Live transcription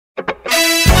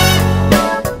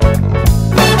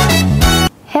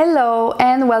Hello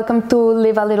and welcome to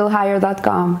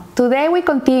livealittlehigher.com. Today we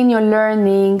continue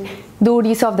learning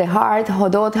Duties of the Heart,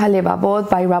 Hodot HaLevavot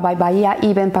by Rabbi Bahia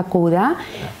Ibn Pakuda.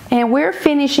 And we're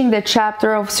finishing the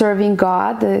chapter of serving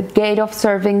God, the gate of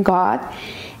serving God.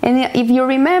 And if you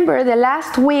remember, the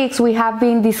last weeks we have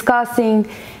been discussing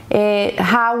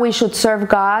how we should serve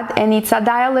God, and it's a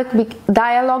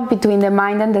dialogue between the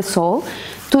mind and the soul.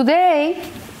 Today,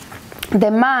 the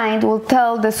mind will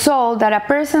tell the soul that a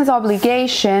person's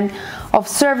obligation of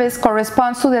service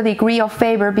corresponds to the degree of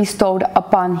favor bestowed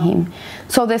upon him.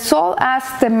 So the soul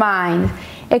asks the mind,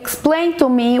 explain to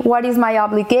me what is my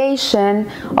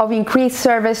obligation of increased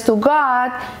service to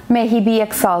God, may he be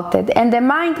exalted. And the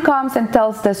mind comes and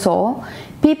tells the soul,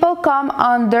 people come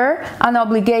under an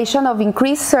obligation of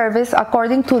increased service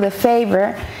according to the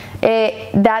favor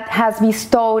that has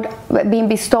been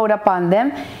bestowed upon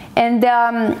them,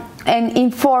 and in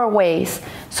four ways.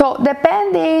 So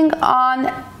depending on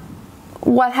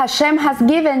what Hashem has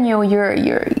given you,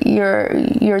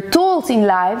 your tools in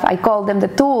life, I call them the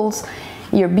tools,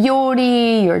 your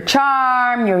beauty, your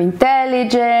charm, your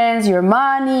intelligence, your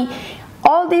money,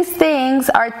 all these things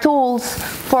are tools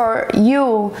for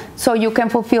you so you can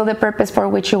fulfill the purpose for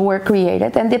which you were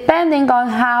created. And depending on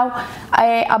how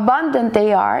abundant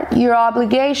they are, your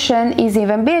obligation is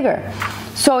even bigger.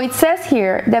 So it says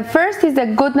here, the first is the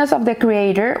goodness of the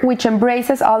Creator, which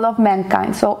embraces all of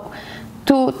mankind. So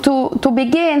to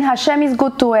begin, Hashem is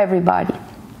good to everybody.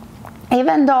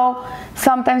 Even though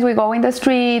sometimes we go in the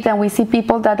street and we see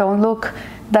people that don't look,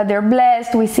 that they're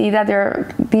blessed, we see that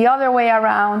they're the other way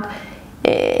around.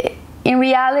 In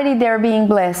reality, they're being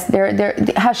blessed.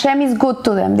 Hashem is good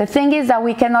to them. The thing is that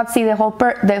we cannot see the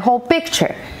whole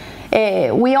picture.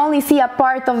 We only see a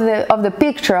part of the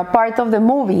picture, a part of the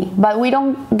movie, but we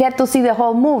don't get to see the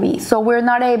whole movie. So we're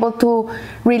not able to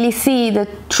really see the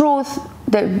truth,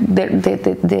 the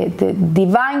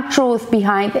divine truth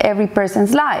behind every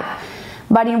person's life.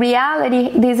 But in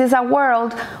reality, this is a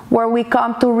world where we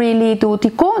come to really do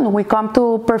tikkun, we come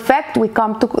to perfect, we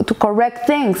come to correct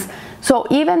things. So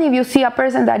even if you see a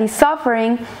person that is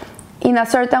suffering in a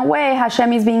certain way,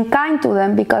 Hashem is being kind to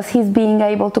them because He's being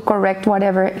able to correct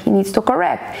whatever He needs to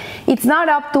correct. It's not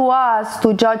up to us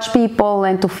to judge people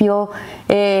and to feel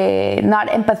not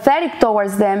empathetic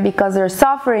towards them because they're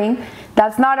suffering.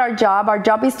 That's not our job. Our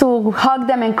job is to hug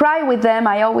them and cry with them.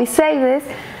 I always say this.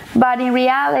 But in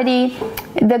reality,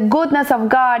 the goodness of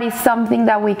God is something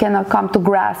that we cannot come to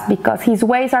grasp because His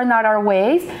ways are not our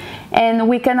ways, and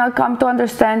we cannot come to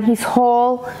understand His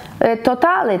whole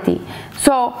totality.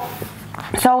 So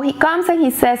He comes and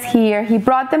He says here, He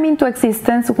brought them into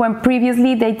existence when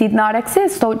previously they did not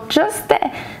exist. So just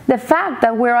the fact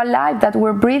that we're alive, that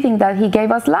we're breathing, that He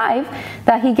gave us life,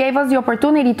 that He gave us the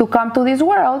opportunity to come to this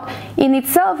world, in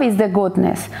itself is the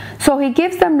goodness. So He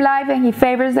gives them life and He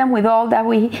favors them with all that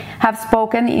we have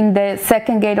spoken in the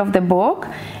second gate of the book.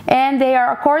 And they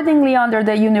are accordingly under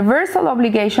the universal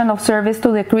obligation of service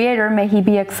to the Creator, may He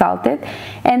be exalted.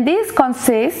 And this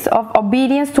consists of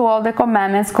obedience to all the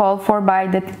commandments called for by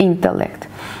the intellect.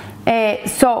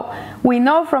 So we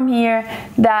know from here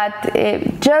that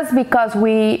just because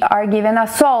we are given a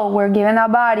soul, we're given a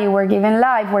body, we're given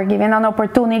life, we're given an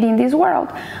opportunity in this world,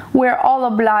 we're all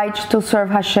obliged to serve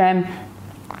Hashem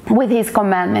with His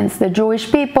commandments. The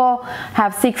Jewish people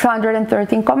have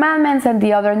 613 commandments, and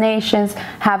the other nations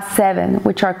have 7,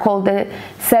 which are called the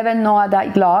 7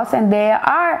 Noahide laws, and they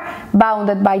are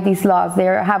bounded by these laws. They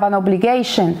have an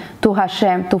obligation to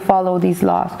Hashem to follow these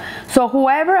laws. So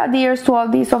whoever adheres to all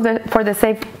these for the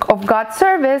sake of God's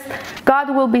service,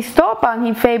 God will bestow upon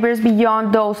him favors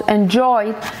beyond those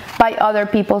enjoyed by other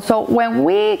people. So when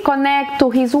we connect to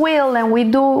His will and we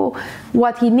do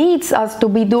what He needs us to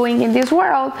be doing in this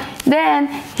world, then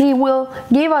He will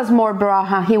give us more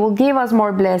bracha, He will give us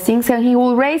more blessings, and He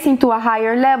will raise him to a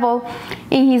higher level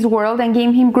in His world and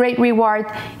give him great reward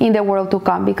in the world to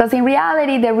come. Because in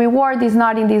reality, the reward is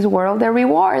not in this world, the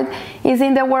reward is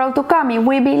in the world to come. If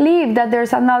we believe that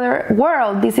there's another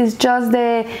world, this is just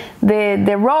the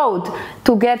road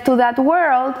to get to that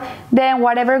world, then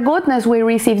whatever goodness we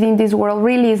received in this world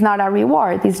really is not a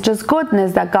reward. It's just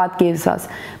goodness that God gives us.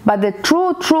 But the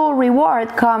true reward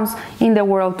comes in the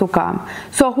world to come.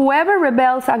 So whoever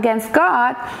rebels against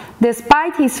God,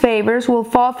 despite His favors, will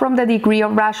fall from the degree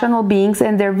of rational beings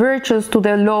and their virtues to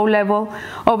the low level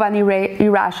of an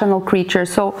irrational creature.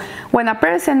 So when a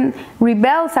person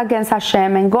rebels against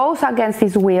Hashem and goes against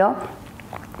His will,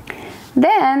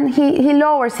 then he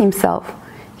lowers himself.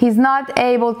 He's not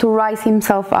able to rise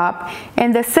himself up.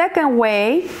 And the second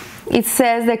way it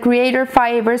says the Creator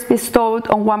favors bestowed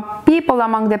on one people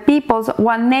among the peoples,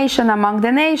 one nation among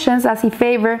the nations, as he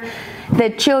favored the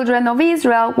children of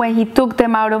Israel when he took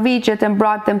them out of Egypt and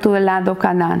brought them to the land of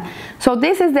Canaan. So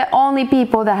this is the only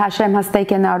people that Hashem has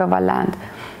taken out of a land,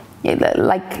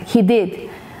 like he did.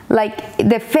 Like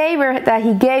the favor that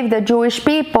he gave the Jewish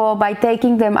people by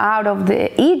taking them out of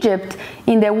Egypt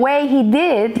in the way he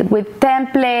did, with 10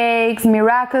 plagues,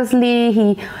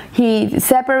 miraculously, he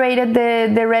separated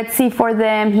the Red Sea for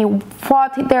them, he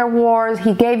fought their wars,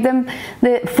 he gave them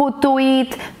the food to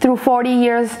eat through 40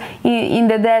 years in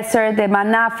the desert, the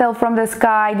manna fell from the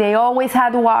sky, they always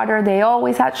had water, they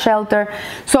always had shelter.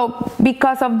 So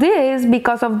because of this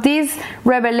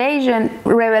revelation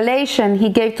he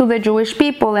gave to the Jewish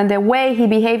people and the way he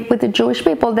behaved with the Jewish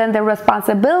people, then the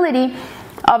responsibility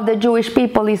of the Jewish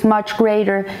people is much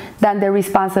greater than the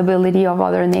responsibility of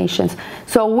other nations.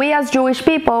 So we as Jewish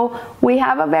people, we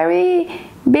have a very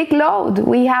big load.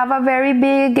 We have a very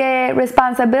big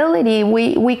responsibility.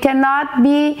 We cannot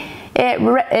be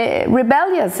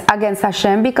rebellious against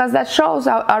Hashem, because that shows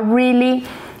a really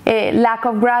lack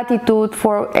of gratitude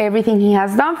for everything he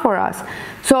has done for us.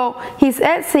 So he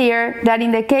says here that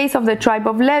in the case of the tribe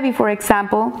of Levi, for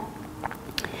example,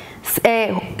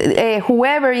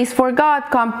 whoever is for God,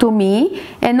 come to me,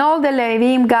 and all the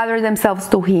Levim gather themselves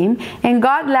to him, and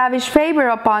God lavished favor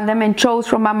upon them and chose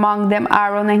from among them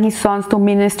Aaron and his sons to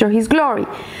minister his glory.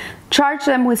 Charge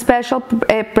them with special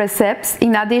precepts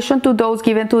in addition to those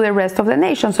given to the rest of the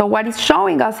nation. So what it's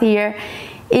showing us here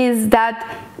is that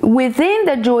within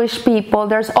the Jewish people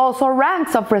there's also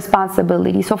ranks of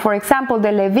responsibility. So for example, the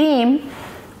Levim,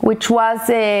 which was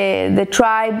the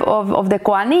tribe of the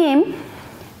Kohanim,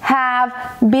 have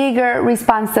bigger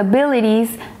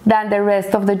responsibilities than the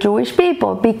rest of the Jewish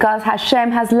people, because Hashem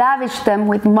has lavished them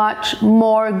with much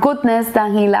more goodness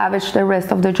than he lavished the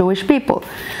rest of the Jewish people.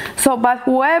 So, but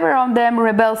whoever of them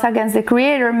rebels against the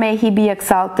Creator, may he be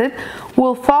exalted,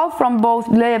 will fall from both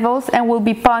levels and will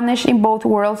be punished in both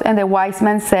worlds. And the wise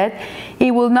man said,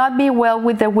 it will not be well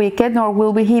with the wicked, nor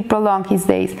will he prolong his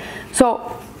days.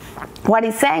 So what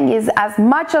he's saying is, as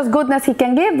much as goodness he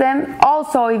can give them,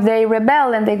 also if they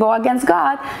rebel and they go against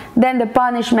God, then the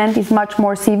punishment is much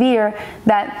more severe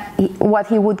than what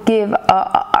he would give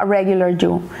a regular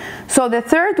Jew. So the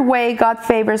third way God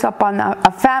favors upon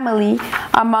a family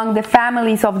among the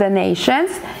families of the nations,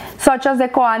 such as the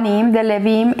Kohanim, the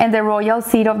Levim, and the royal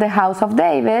seed of the house of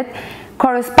David,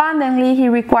 correspondingly, he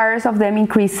requires of them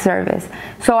increased service.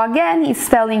 So again, he's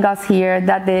telling us here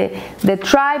that the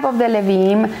tribe of the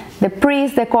Levim, the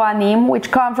priests, the Kohanim,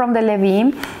 which come from the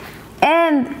Levim,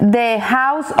 and the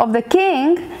house of the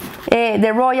king,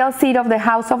 the royal seed of the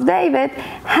house of David,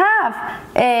 have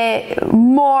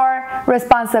more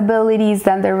responsibilities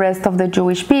than the rest of the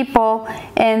Jewish people,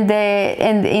 and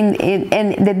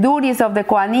the duties of the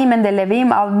Kohanim and the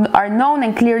Levim are known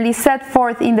and clearly set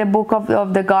forth in the book of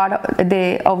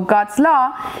God's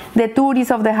law. The duties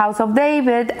of the house of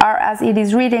David are as it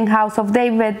is written, house of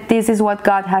David, this is what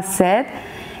God has said.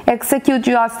 Execute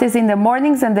justice in the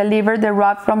mornings and deliver the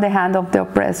rod from the hand of the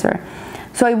oppressor.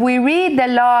 So if we read the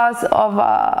laws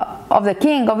of the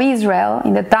king of Israel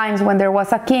in the times when there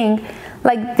was a king,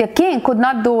 like the king could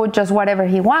not do just whatever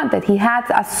he wanted. He had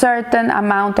a certain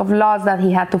amount of laws that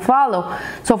he had to follow.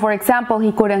 So for example,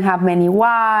 he couldn't have many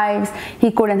wives,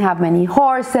 he couldn't have many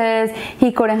horses,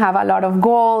 he couldn't have a lot of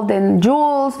gold and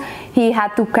jewels, he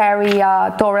had to carry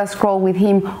a Torah scroll with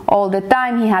him all the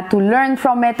time, he had to learn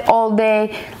from it all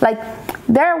day. Like,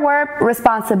 there were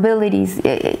responsibilities.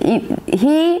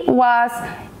 He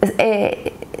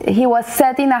was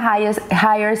setting a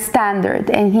higher standard,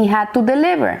 and he had to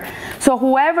deliver. So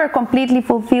whoever completely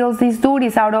fulfills these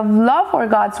duties out of love for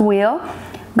God's will,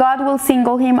 God will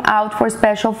single him out for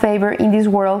special favor in this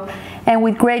world, and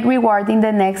with great reward in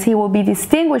the next. He will be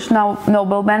distinguished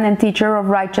nobleman and teacher of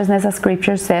righteousness, as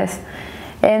Scripture says.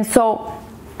 And so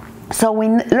we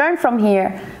learn from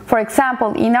here. For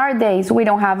example, in our days, we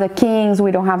don't have the kings,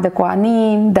 we don't have the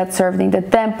Kohanim that served in the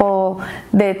temple,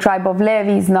 the tribe of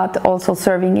Levi is not also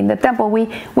serving in the temple. We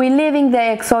live in the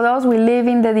Exodus, we live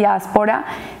in the diaspora,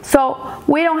 so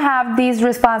we don't have these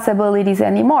responsibilities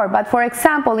anymore. But for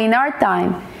example, in our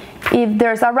time, if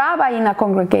there's a rabbi in a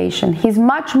congregation, he's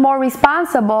much more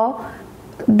responsible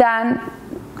than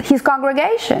his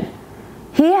congregation.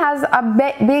 He has a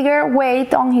bigger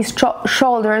weight on his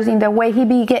shoulders in the way he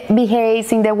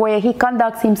behaves, in the way he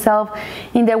conducts himself,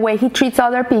 in the way he treats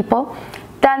other people,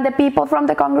 than the people from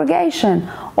the congregation.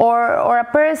 Or a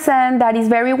person that is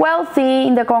very wealthy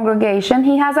in the congregation,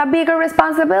 he has a bigger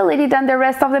responsibility than the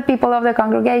rest of the people of the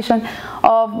congregation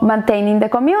of maintaining the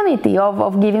community,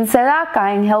 of giving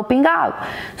tzedakah and helping out.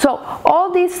 So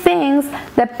all these things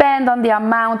depend on the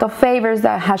amount of favors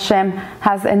that Hashem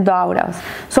has endowed us.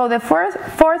 So the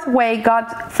fourth way God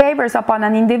favors upon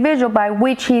an individual, by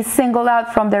which he is singled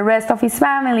out from the rest of his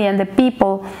family and the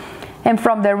people and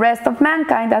from the rest of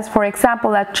mankind, as for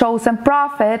example a chosen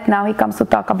prophet. Now he comes to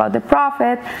talk about the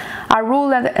prophet, a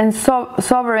ruler and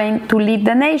sovereign to lead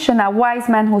the nation, a wise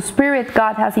man whose spirit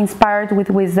God has inspired with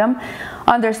wisdom,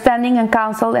 understanding and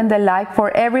counsel and the like.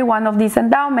 For every one of these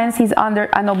endowments is under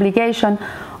an obligation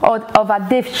of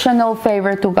additional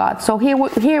favor to God. So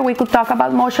here we could talk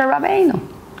about Moshe Rabbeinu.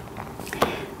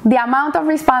 The amount of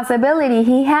responsibility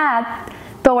he had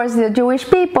towards the Jewish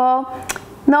people,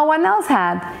 no one else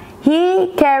had.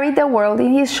 He carried the world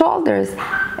in his shoulders.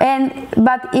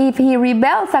 But if he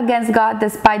rebels against God,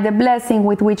 despite the blessing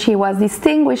with which he was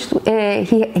distinguished,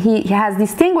 he has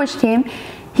distinguished him,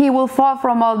 he will fall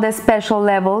from all the special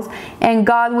levels, and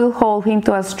God will hold him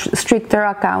to a stricter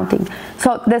accounting.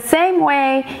 So the same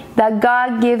way that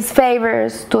God gives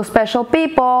favors to special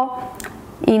people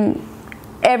in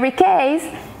every case,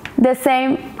 the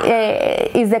same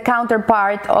is the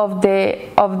counterpart of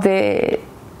the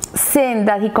sin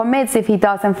that he commits if he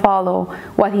doesn't follow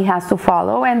what he has to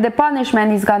follow, and the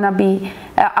punishment is gonna be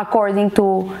according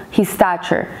to his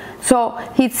stature. So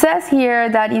it says here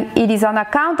that it is on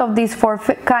account of these four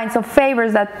kinds of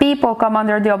favors that people come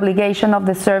under the obligation of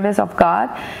the service of God.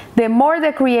 The more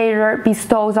the Creator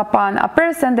bestows upon a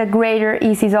person, the greater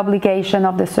is his obligation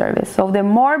of the service. So the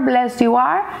more blessed you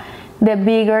are, the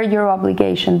bigger your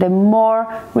obligation, the more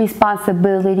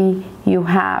responsibility you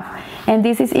have. And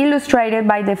this is illustrated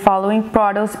by the following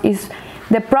produce.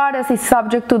 The produce is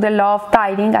subject to the law of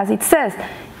tithing, as it says,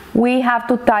 we have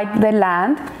to tithe the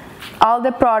land, all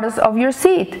the produce of your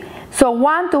seed. So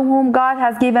one to whom God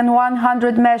has given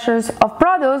 100 measures of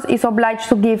produce is obliged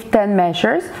to give 10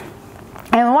 measures.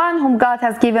 And one whom God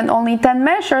has given only 10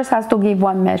 measures has to give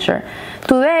 1 measure.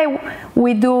 Today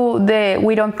we don't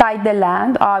tithe the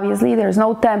land, obviously there's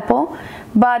no temple,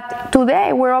 but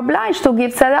today we're obliged to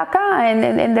give tzedakah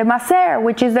and the maser,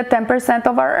 which is the 10%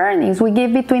 of our earnings. We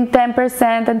give between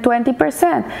 10% and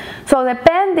 20%. So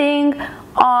depending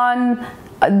on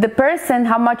the person,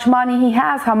 how much money he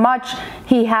has, how much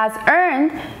he has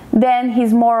earned, then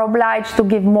he's more obliged to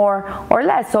give more or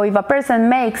less. So if a person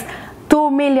makes $2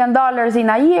 million in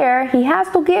a year, he has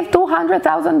to give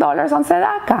 $200,000 on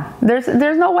tzedakah.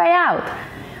 There's no way out,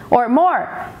 or more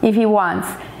if he wants.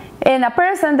 And a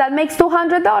person that makes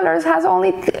 $200 has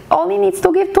only needs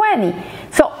to give 20.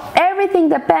 So everything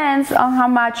depends on how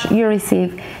much you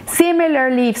receive.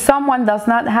 Similarly, if someone does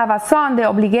not have a son, the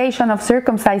obligation of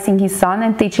circumcising his son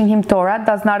and teaching him Torah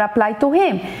does not apply to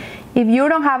him. If you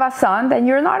don't have a son, then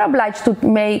you're not obliged to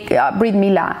make Brit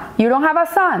Milah. You don't have a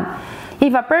son.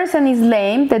 If a person is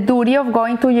lame, the duty of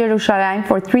going to Jerusalem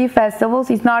for 3 festivals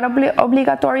is not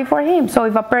obligatory for him. So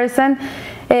if a person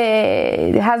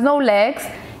has no legs,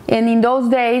 and in those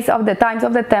days of the times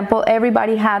of the temple,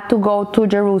 everybody had to go to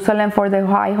Jerusalem for the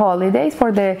high holidays,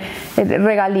 for the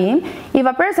regalim. If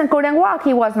a person couldn't walk,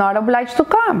 he was not obliged to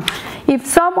come. If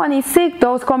someone is sick,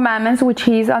 those commandments which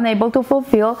he is unable to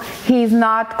fulfill, he is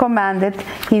not commanded,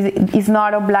 he is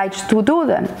not obliged to do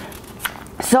them.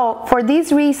 So, for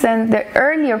this reason, the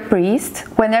earlier priests,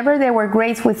 whenever they were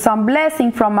graced with some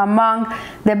blessing from among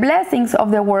the blessings of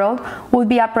the world, would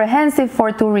be apprehensive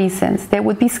for 2 reasons. They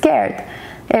would be scared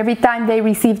every time they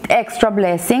received extra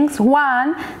blessings.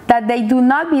 One, that they do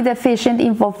not be deficient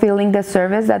in fulfilling the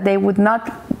service, that they would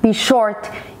not be short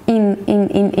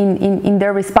in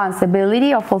their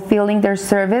responsibility of fulfilling their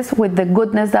service with the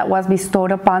goodness that was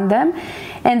bestowed upon them.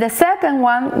 And the second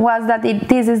one was that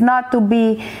this not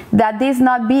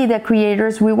be the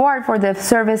Creator's reward for the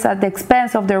service at the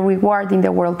expense of the reward in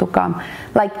the world to come.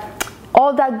 Like,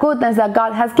 all that goodness that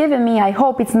God has given me, I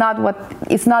hope it's not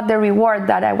the reward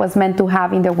that I was meant to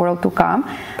have in the world to come.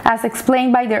 As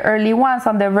explained by the early ones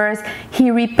on the verse,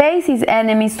 He repays His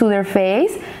enemies to their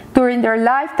face during their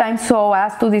lifetime so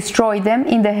as to destroy them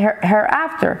in the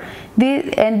hereafter.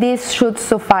 This should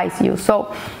suffice you.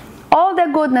 So all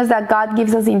the goodness that God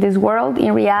gives us in this world,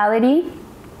 in reality,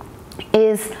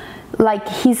 is like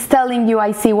He's telling you,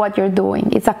 I see what you're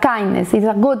doing. It's a kindness, it's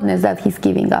a goodness that He's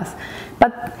giving us.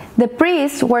 But the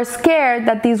priests were scared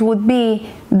that this would be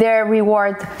their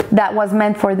reward that was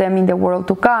meant for them in the world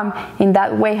to come. In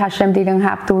that way, Hashem didn't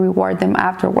have to reward them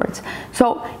afterwards.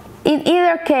 So in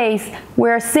either case,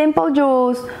 we're simple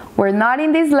Jews. We're not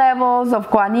in these levels of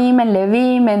Kohanim and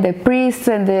Levim and the priests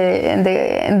and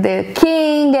the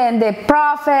king and the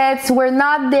prophets. We're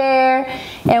not there,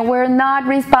 and we're not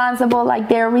responsible like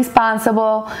they're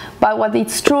responsible. But what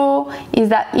is true is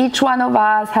that each one of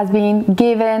us has been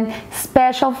given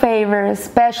special favors,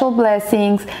 special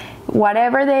blessings,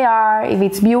 whatever they are. If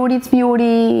it's beauty, it's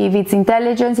beauty. If it's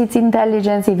intelligence, it's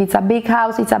intelligence. If it's a big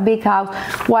house, it's a big house.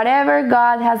 Whatever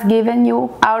God has given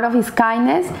you out of His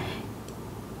kindness,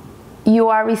 you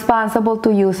are responsible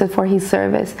to use it for His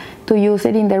service, to use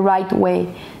it in the right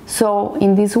way. So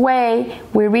in this way,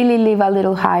 we really live a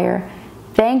little higher.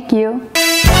 Thank you.